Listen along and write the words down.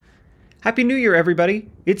Happy New Year, everybody!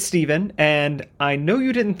 It's Steven, and I know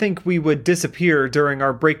you didn't think we would disappear during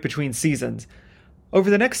our break between seasons.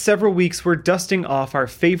 Over the next several weeks, we're dusting off our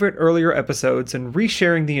favorite earlier episodes and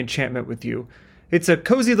resharing the enchantment with you. It's a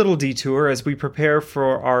cozy little detour as we prepare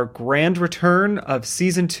for our grand return of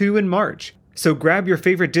Season 2 in March. So grab your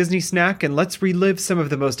favorite Disney snack and let's relive some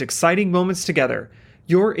of the most exciting moments together.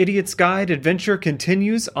 Your Idiot's Guide adventure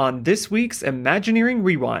continues on this week's Imagineering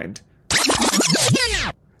Rewind.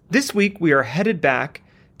 This week, we are headed back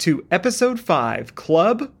to Episode 5,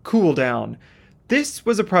 Club Cooldown. This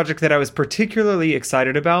was a project that I was particularly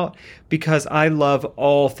excited about because I love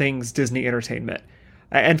all things Disney entertainment.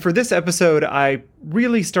 And for this episode, I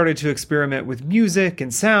really started to experiment with music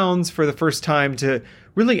and sounds for the first time to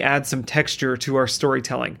really add some texture to our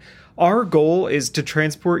storytelling. Our goal is to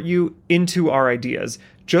transport you into our ideas,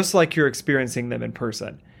 just like you're experiencing them in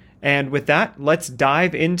person. And with that, let's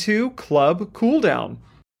dive into Club Cooldown.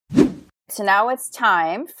 So now it's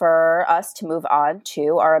time for us to move on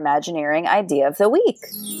to our Imagineering idea of the week.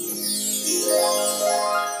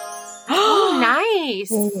 Oh, nice.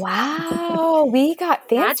 Wow. We got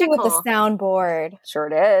fancy with the soundboard. Sure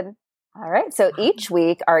did. All right. So each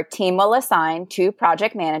week, our team will assign 2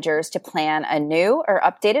 project managers to plan a new or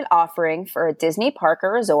updated offering for a Disney park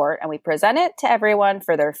or resort, and we present it to everyone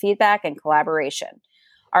for their feedback and collaboration.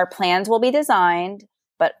 Our plans will be designed,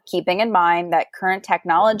 but keeping in mind that current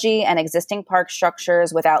technology and existing park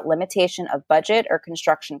structures without limitation of budget or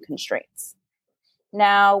construction constraints.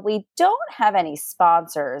 Now, we don't have any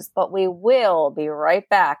sponsors, but we will be right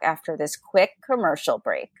back after this quick commercial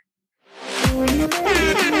break.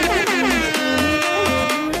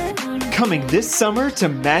 Coming this summer to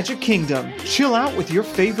Magic Kingdom. Chill out with your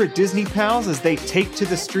favorite Disney pals as they take to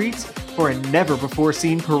the streets for a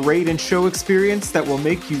never-before-seen parade and show experience that will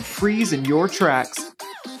make you freeze in your tracks.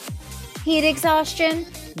 Heat exhaustion?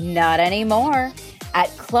 Not anymore. At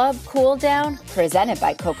Club Cooldown, presented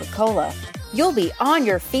by Coca-Cola, you'll be on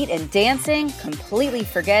your feet and dancing, completely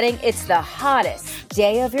forgetting it's the hottest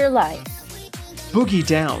day of your life. Boogie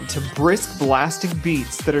down to brisk blasting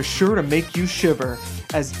beats that are sure to make you shiver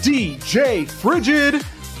as DJ Frigid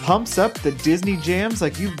pumps up the Disney jams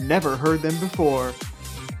like you've never heard them before.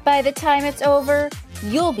 By the time it's over,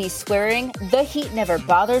 you'll be swearing the heat never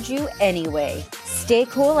bothered you anyway. Stay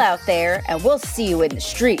cool out there, and we'll see you in the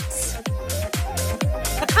streets.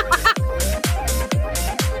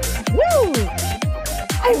 Woo!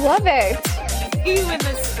 I love it. See you in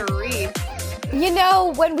the streets. You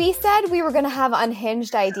know, when we said we were going to have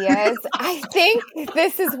unhinged ideas, I think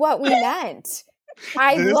this is what we meant.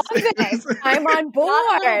 I love it. I'm on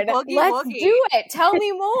board. Let's do it. Tell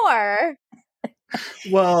me more.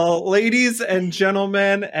 Well, ladies and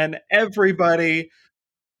gentlemen and everybody,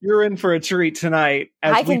 you're in for a treat tonight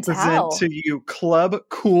as we present to you Club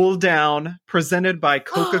Cooldown, presented by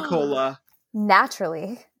Coca-Cola.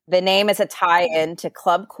 Naturally. The name is a tie-in to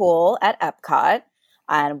Club Cool at Epcot,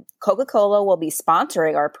 and Coca-Cola will be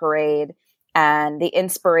sponsoring our parade, and the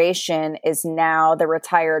inspiration is now the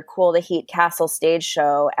retired Cool the Heat Castle stage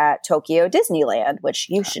show at Tokyo Disneyland, which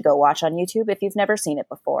you should go watch on YouTube if you've never seen it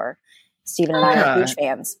before. Steven and I are huge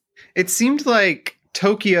fans. It seemed like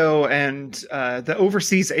Tokyo and the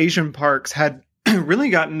overseas Asian parks had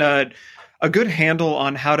really gotten a good handle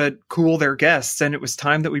on how to cool their guests, and it was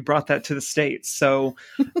time that we brought that to the States. So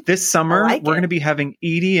this summer, we're going to be having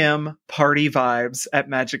EDM party vibes at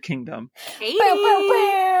Magic Kingdom. Hey.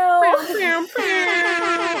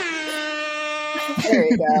 There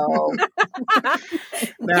you go.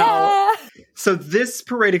 Now, so this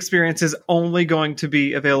parade experience is only going to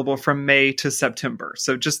be available from May to September.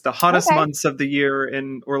 So just the hottest months of the year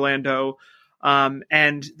in Orlando.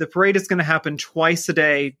 And the parade is going to happen twice a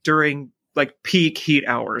day during like peak heat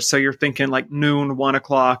hours. So you're thinking like noon, 1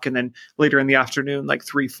 o'clock, and then later in the afternoon, like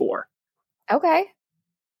 3, 4. Okay.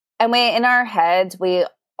 And in our heads, we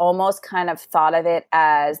almost kind of thought of it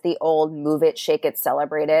as the old Move It, Shake It,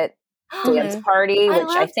 Celebrate It dance party, which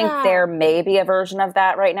I think there may be a version of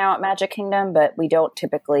that right now at Magic Kingdom, but we don't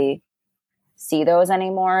typically see those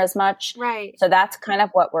anymore as much. Right. So that's kind of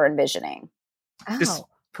what we're envisioning. This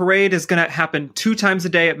parade is going to happen 2 times a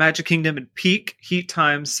day at Magic Kingdom in peak heat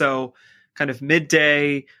times. So kind of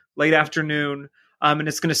midday, late afternoon. And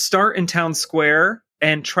it's going to start in Town Square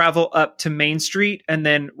and travel up to Main Street and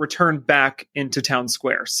then return back into Town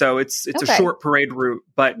Square. So it's a short parade route,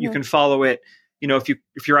 but you can follow it. You know,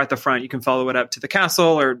 if you're at the front, you can follow it up to the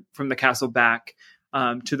castle or from the castle back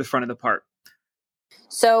to the front of the park.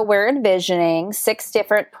 So we're envisioning 6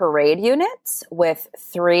 different parade units with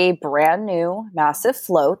 3 brand new massive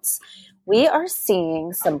floats. We are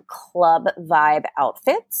seeing some club vibe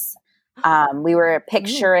outfits. We were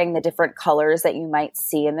picturing the different colors that you might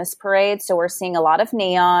see in this parade. So we're seeing a lot of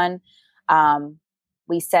neon.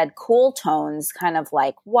 We said cool tones, kind of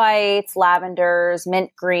like whites, lavenders,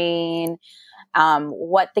 mint green,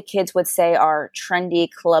 what the kids would say are trendy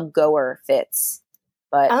club goer fits.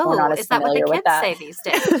 But we're not as familiar with that. Is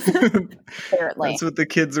that what the kids say these days? Apparently. That's what the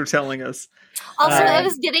kids are telling us. Also, I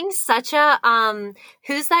was getting such a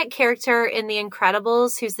who's that character in The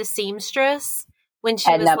Incredibles who's the seamstress? When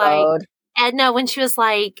she Edna was like Mode. Edna, when she was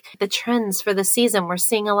like, the trends for the season, we're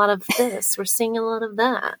seeing a lot of this, we're seeing a lot of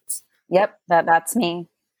that. Yep, that's me.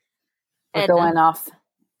 We're Edna. going off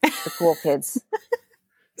the cool kids.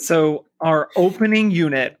 So our opening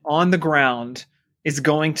unit on the ground is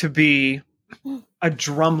going to be a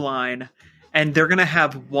drum line, and they're going to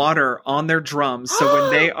have water on their drums. So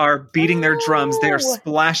when they are beating their drums, they are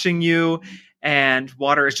splashing you, and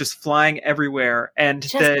water is just flying everywhere. And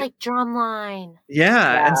Just like drumline.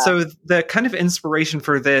 Yeah. And so the kind of inspiration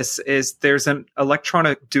for this is there's an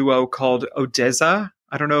electronic duo called Odessa.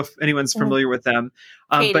 I don't know if anyone's familiar with them,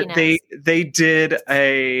 but they did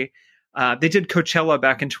they did Coachella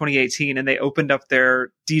back in 2018, and they opened up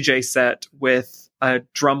their DJ set with a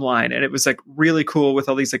drum line, and it was like really cool with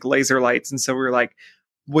all these like laser lights. And so we were like,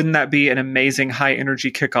 wouldn't that be an amazing high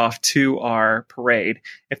energy kickoff to our parade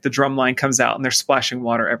if the drum line comes out and they're splashing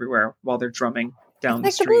water everywhere while they're drumming down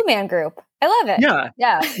the street? Like the Blue Man Group. I love it.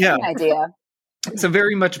 Yeah. Good idea. It's a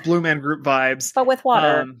very much Blue Man Group vibes, but with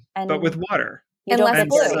water. But with water. You don't less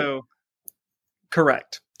blue. So,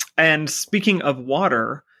 correct. And speaking of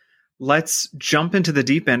water, let's jump into the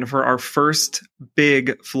deep end for our first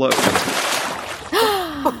big float.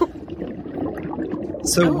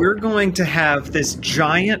 So we're going to have this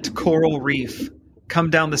giant coral reef come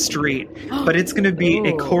down the street, but it's going to be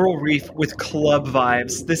a coral reef with club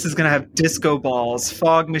vibes. This is going to have disco balls,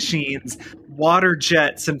 fog machines, water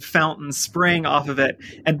jets and fountains spraying off of it,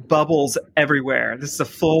 and bubbles everywhere. This is a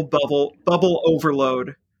full bubble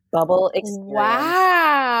overload. Bubble experience.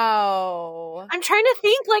 Wow. I'm trying to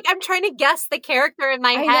think, I'm trying to guess the character in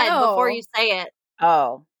my head before you say it.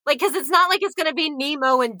 Oh. Because it's not like it's going to be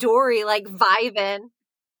Nemo and Dory, vibing.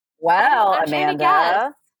 Well, I'm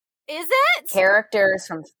Amanda. Is it? Characters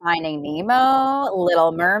from Finding Nemo,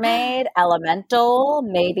 Little Mermaid, Elemental,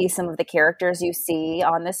 maybe some of the characters you see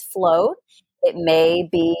on this float. It may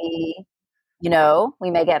be,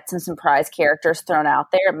 we may get some surprise characters thrown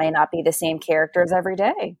out there. It may not be the same characters every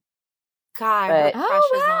day. God, But-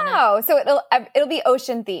 wow. So it'll be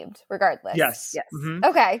ocean themed regardless. Yes. Mhm.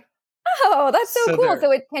 Okay. Oh, that's so cool. there-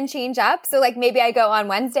 So it can change up. So maybe I go on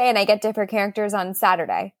Wednesday and I get different characters on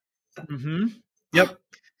Saturday. Mm-hmm. Yep.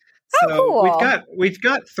 Oh, So cool. we've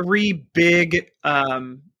got three big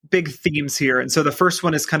themes here, and so the first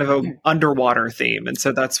one is kind of a underwater theme, and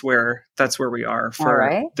so that's where we are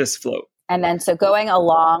for this float. And then so going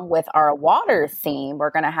along with our water theme,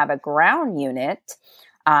 we're going to have a ground unit,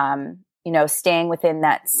 staying within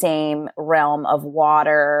that same realm of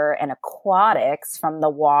water and aquatics. From the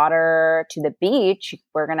water to the beach,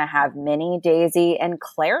 we're going to have Minnie, Daisy, and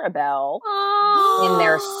Clarabelle in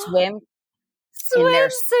their in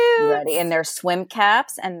their swim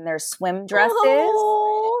caps and their swim dresses,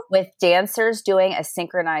 with dancers doing a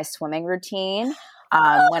synchronized swimming routine.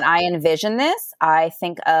 When I envision this, I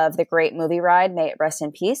think of the great movie ride, may it rest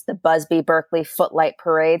in peace, the Busby Berkeley Footlight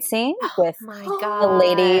Parade scene with the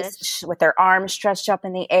ladies with their arms stretched up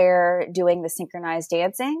in the air doing the synchronized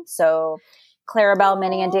dancing. So Clarabelle,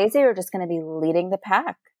 Minnie, and Daisy are just going to be leading the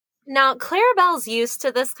pack. Now, Clarabelle's used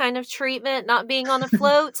to this kind of treatment, not being on a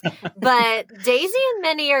float, but Daisy and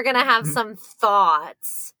Minnie are going to have some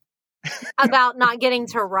thoughts about not getting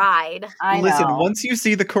to ride. Listen, once you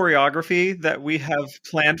see the choreography that we have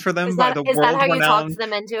planned for them by the is that how you talk world-renowned to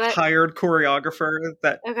them into it? hired choreographer,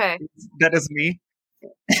 that is me.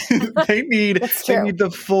 they need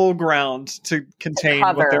the full ground to contain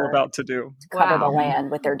what they're about to do. To cover the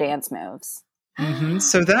land with their dance moves. Mm-hmm.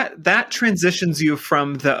 So that transitions you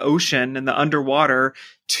from the ocean and the underwater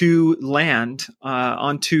to land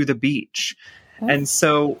onto the beach. And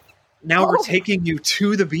so now we're taking you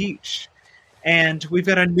to the beach, and we've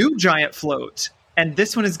got a new giant float, and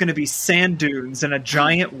this one is going to be sand dunes and a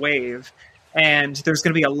giant wave, and there's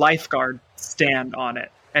going to be a lifeguard stand on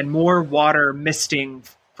it, and more water misting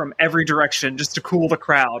from every direction just to cool the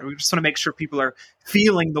crowd. We just want to make sure people are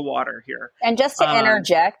feeling the water here. And just to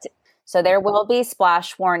interject, so there will be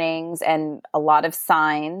splash warnings and a lot of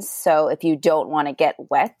signs. So if you don't want to get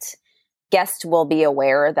wet, guests will be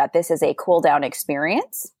aware that this is a cool down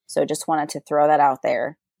experience. So just wanted to throw that out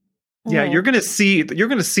there. Yeah, you're going to see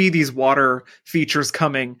these water features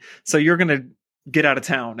coming. So you're going to get out of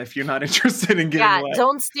town if you're not interested in getting wet.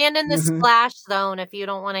 Don't stand in the splash zone if you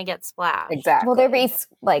don't want to get splashed. Exactly. Will there be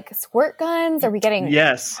like squirt guns? Are we getting?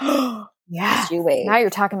 Yes. Yeah. You wait. Now you're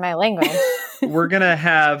talking my language. We're going to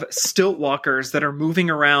have stilt walkers that are moving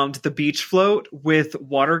around the beach float with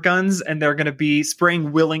water guns, and they're going to be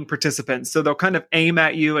spraying willing participants. So they'll kind of aim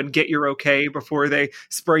at you and get your okay before they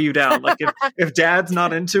spray you down. Like if dad's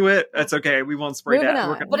not into it, that's okay. We wonon't spray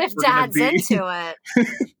dad. But if dad's into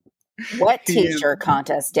it. What t-shirt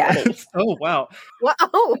contest, Daddy? Oh, wow.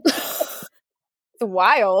 Whoa. It's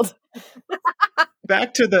wild.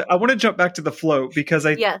 I want to jump back to the float because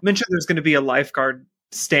I mentioned there's going to be a lifeguard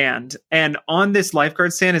stand, and on this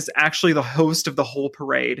lifeguard stand is actually the host of the whole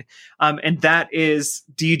parade, and that is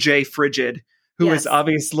DJ Frigid, who is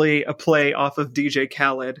obviously a play off of DJ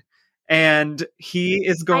Khaled, and he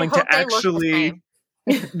is going to actually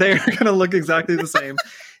they're going to look exactly the same.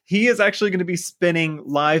 He is actually going to be spinning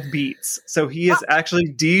live beats. So he is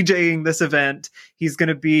actually DJing this event. He's going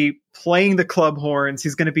to be playing the club horns.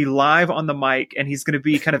 He's going to be live on the mic, and he's going to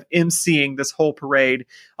be kind of emceeing this whole parade,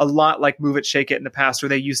 a lot like Move It, Shake It in the past, where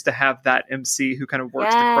they used to have that MC who kind of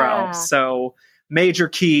works the crowd. So major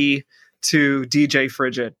key to DJ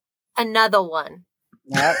Frigid. Another one.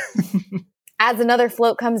 Yep. As another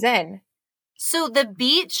float comes in. So the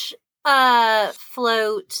beach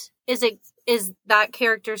float, is that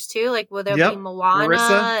characters too? Like, will there be Moana?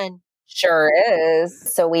 Marissa? Sure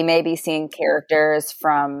is. So we may be seeing characters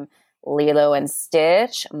from Lilo and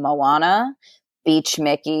Stitch, Moana, Beach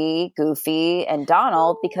Mickey, Goofy, and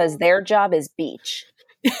Donald, because their job is beach.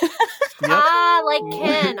 Like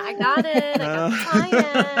Ken. I got it. I got the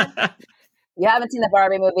tie-in. You haven't seen the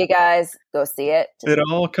Barbie movie, guys? Go see it. It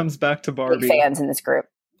all comes back to Barbie. Big fans in this group.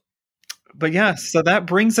 But yeah, so that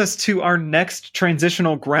brings us to our next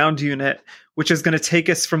transitional ground unit, which is going to take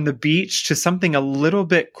us from the beach to something a little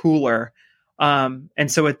bit cooler. And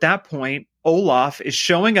so at that point, Olaf is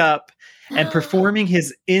showing up and performing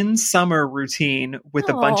his in summer routine with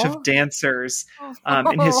a bunch of dancers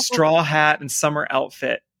in his straw hat and summer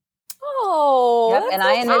outfit. And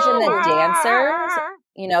I envision the dancers,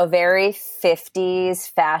 very 50s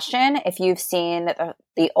fashion. If you've seen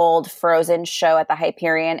the old Frozen show at the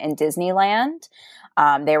Hyperion in Disneyland,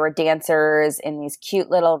 they were dancers in these cute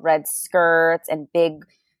little red skirts and big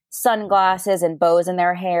sunglasses and bows in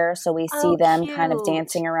their hair. So we see them kind of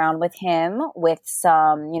dancing around with him with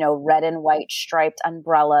some, red and white striped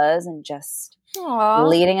umbrellas and just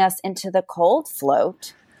leading us into the cold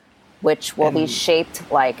float, which will be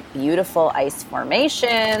shaped like beautiful ice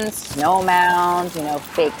formations, snow mounds,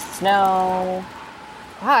 fake snow.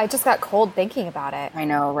 Wow, I just got cold thinking about it. I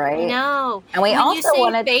know, right? No. And we also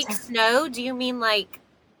wanted fake snow, do you mean like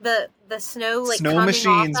the snow like snow coming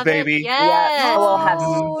machines, off of baby? It? Yes. Yeah, we'll have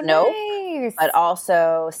snow, nice. but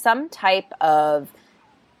also some type of.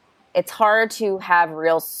 It's hard to have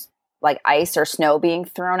real like ice or snow being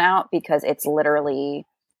thrown out because it's literally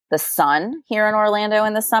the sun here in Orlando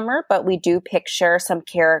in the summer, but we do picture some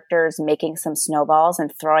characters making some snowballs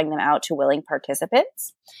and throwing them out to willing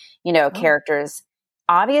participants. Characters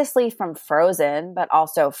obviously from Frozen, but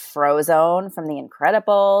also Frozone from The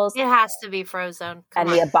Incredibles. It has to be Frozone. And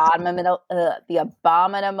the abominable,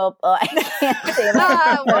 I can't say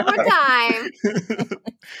that. One more time.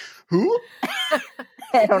 Who?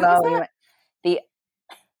 I don't know.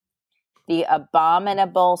 The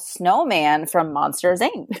abominable snowman from Monsters,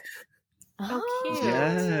 Inc. Oh, cute.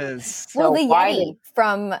 Yes. Will the Yeti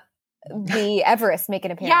from the Everest make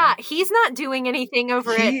an appearance? Yeah, he's not doing anything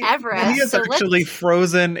over at Everest. He is actually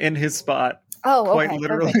frozen in his spot. Oh, okay. Quite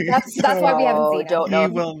literally. That's why we haven't seen him.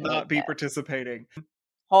 He will not be participating.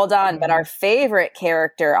 Hold on, but our favorite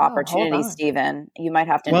character opportunity, Stephen, you might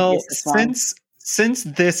have to introduce this one. Since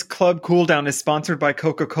this club cooldown is sponsored by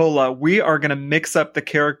Coca-Cola, we are going to mix up the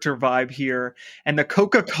character vibe here. And the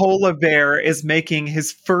Coca-Cola bear is making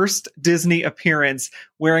his first Disney appearance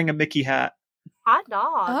wearing a Mickey hat. Hot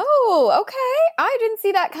dog. Oh, okay. I didn't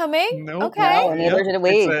see that coming. Nope. Okay. No, neither did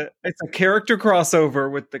we. It's a character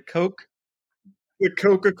crossover with the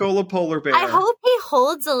Coca-Cola polar bear. I hope he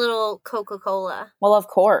holds a little Coca-Cola. Well, of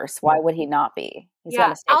course. Why would he not be? He's got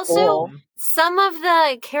to stay also, cool. some of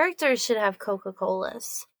the characters should have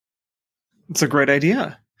Coca-Colas. It's a great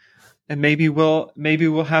idea. And maybe we'll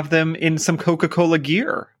have them in some Coca-Cola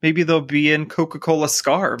gear. Maybe they'll be in Coca-Cola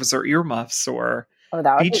scarves or earmuffs or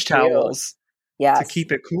beach towels to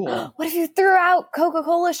keep it cool. What if you threw out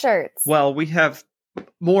Coca-Cola shirts? Well, we have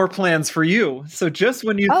more plans for you. So just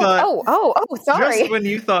when you sorry. Just when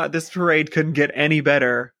you thought this parade couldn't get any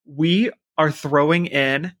better, we are throwing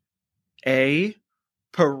in a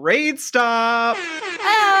parade stop.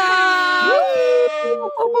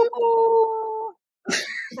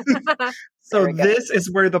 So this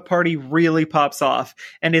is where the party really pops off,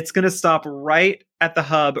 and it's going to stop right at the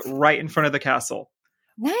hub, right in front of the castle.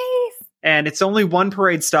 Nice. And it's only one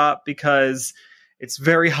parade stop because it's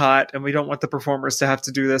very hot, and we don't want the performers to have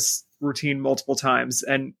to do this routine multiple times.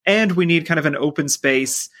 And we need kind of an open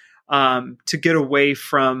space to get away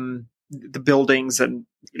from the buildings and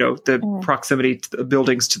the proximity to the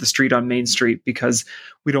buildings to the street on Main Street, because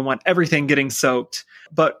we don't want everything getting soaked.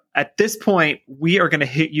 But at this point, we are going to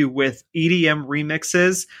hit you with EDM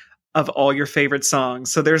remixes of all your favorite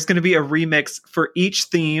songs. So there's going to be a remix for each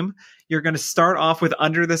theme. You're going to start off with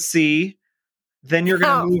Under the Sea. Then you're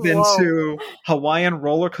going to move into Hawaiian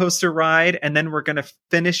Roller Coaster Ride. And then we're going to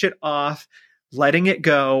finish it off Letting It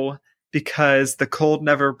Go, because The Cold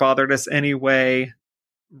Never Bothered Us Anyway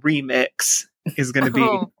remix is going to be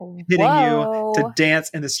hitting you to dance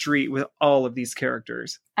in the street with all of these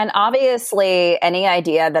characters. And obviously, any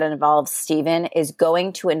idea that involves Steven is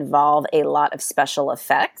going to involve a lot of special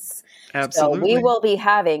effects. Absolutely. So we will be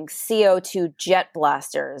having CO2 jet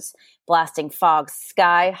blasters blasting fog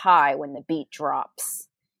sky high when the beat drops.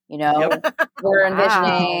 We're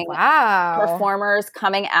envisioning performers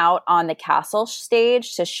coming out on the castle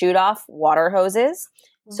stage to shoot off water hoses.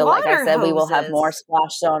 So like I said, we will have more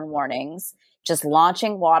splash zone warnings, just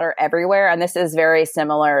launching water everywhere. And this is very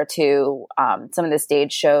similar to some of the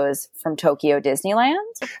stage shows from Tokyo Disneyland.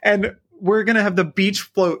 And we're going to have the beach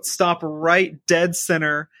float stop right dead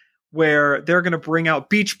center, where they're going to bring out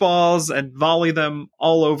beach balls and volley them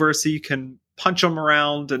all over so you can punch them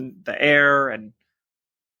around in the air and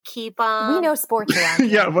keep on. We know sports around.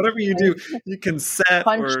 Yeah, whatever you do, you can set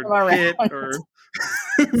punch or hit or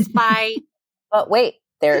spite. But wait,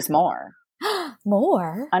 there's more.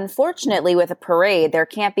 More? Unfortunately, with a parade, there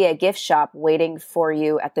can't be a gift shop waiting for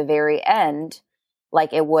you at the very end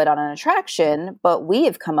like it would on an attraction, but we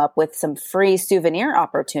have come up with some free souvenir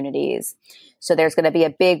opportunities. So there's going to be a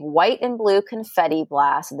big white and blue confetti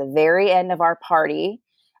blast at the very end of our party,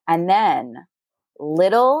 and then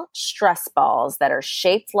little stress balls that are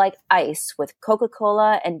shaped like ice with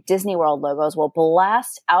Coca-Cola and Disney World logos will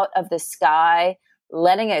blast out of the sky,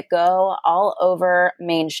 letting it go all over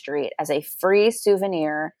Main Street as a free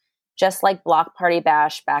souvenir, just like Block Party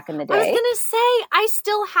Bash back in the day. I was going to say, I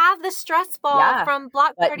still have the stress ball from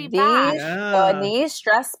Block Party Bash. So these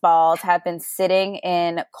stress balls have been sitting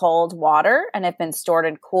in cold water and have been stored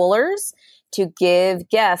in coolers to give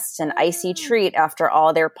guests an icy treat after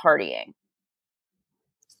all their partying.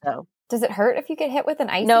 So, does it hurt if you get hit with an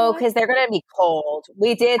icy No, one? because they're going to be cold.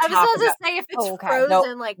 We did. I was supposed to say if it's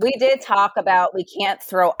frozen, we did talk about we can't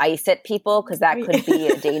throw ice at people because that could be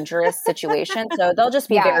a dangerous situation. So they'll just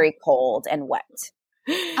be very cold and wet.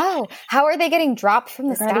 Oh, how are they getting dropped from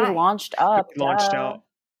the sky? Be launched up. Launched out.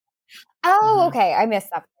 Oh, okay. I missed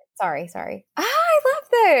that. Sorry. I love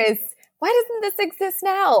this. Why doesn't this exist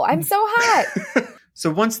now? I'm so hot. So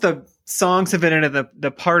once the songs have ended and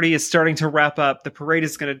the party is starting to wrap up, the parade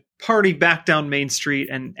is going to party back down Main Street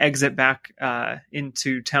and exit back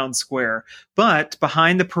into Town Square. But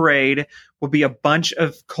behind the parade will be a bunch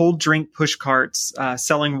of cold drink push carts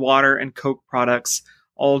selling water and Coke products,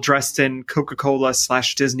 all dressed in Coca-Cola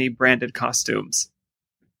 / Disney branded costumes.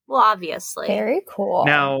 Well, obviously. Very cool.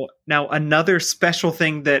 Now another special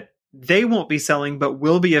thing that they won't be selling but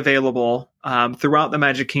will be available throughout the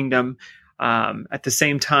Magic Kingdom at the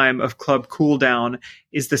same time of Club Cool Down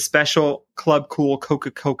is the special Club Cool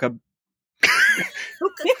Coca-Cola.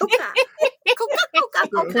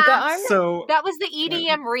 So that was the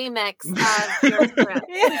EDM remix of your script.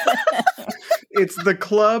 It's the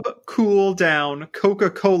Club Cool Down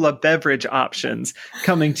Coca-Cola beverage options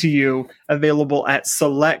coming to you, available at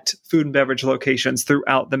select food and beverage locations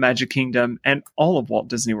throughout the Magic Kingdom and all of Walt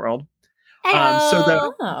Disney World. So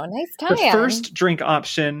nice the first drink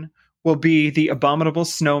option will be the Abominable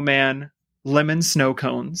Snowman lemon snow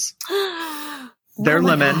cones. They're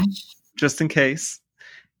lemon, just in case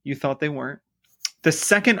you thought they weren't. The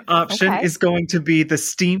second option is going to be the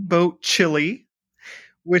Steamboat Chili,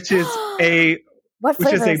 which is a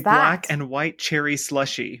black and white cherry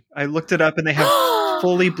slushie. I looked it up, and they have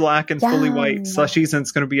fully black and fully white slushies, and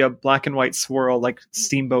it's going to be a black and white swirl like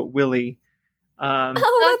Steamboat Willie. That's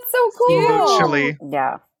so cool. Steamboat Chili.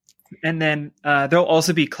 Yeah. And then there'll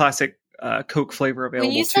also be classic Coke flavor available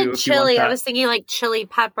when you too. said chili, I was thinking like chili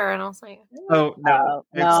pepper, and I was like, "Oh no,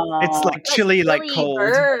 it's like chili, like cold.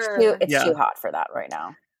 It's too hot for that right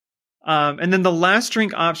now." And then the last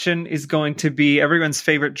drink option is going to be everyone's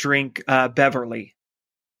favorite drink, Beverly,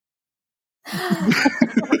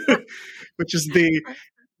 which is the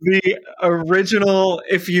original.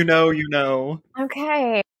 If you know, you know.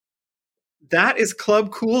 Okay. that is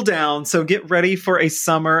Club Cool Down. So get ready for a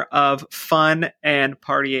summer of fun and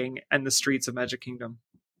partying in the streets of Magic Kingdom.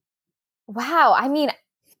 Wow. I mean,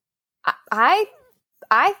 I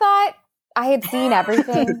thought I had seen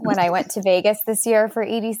everything when I went to Vegas this year for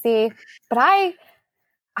EDC, but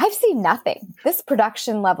I've seen nothing. This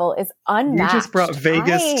production level is unmatched. You just brought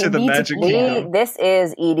Vegas to the Magic Kingdom. This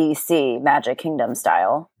is EDC, Magic Kingdom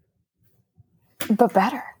style. But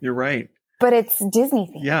better. You're right. But it's Disney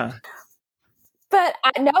themed. Yeah. But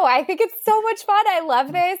no, I think it's so much fun. I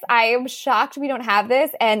love this. I am shocked we don't have this.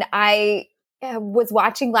 And I was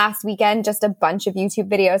watching last weekend just a bunch of YouTube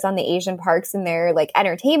videos on the Asian parks and their like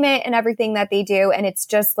entertainment and everything that they do. And it's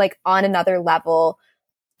just like on another level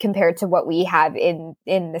compared to what we have in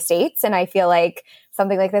the States. And I feel like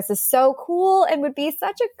something like this is so cool and would be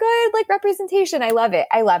such a good like representation. I love it.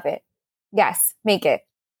 I love it. Yes, make it.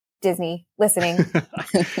 Disney listening.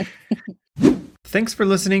 Thanks for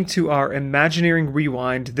listening to our Imagineering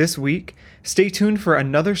Rewind this week. Stay tuned for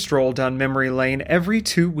another stroll down memory lane every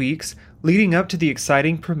 2 weeks, leading up to the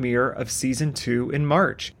exciting premiere of Season 2 in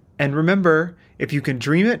March. And remember, if you can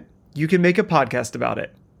dream it, you can make a podcast about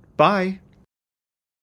it. Bye!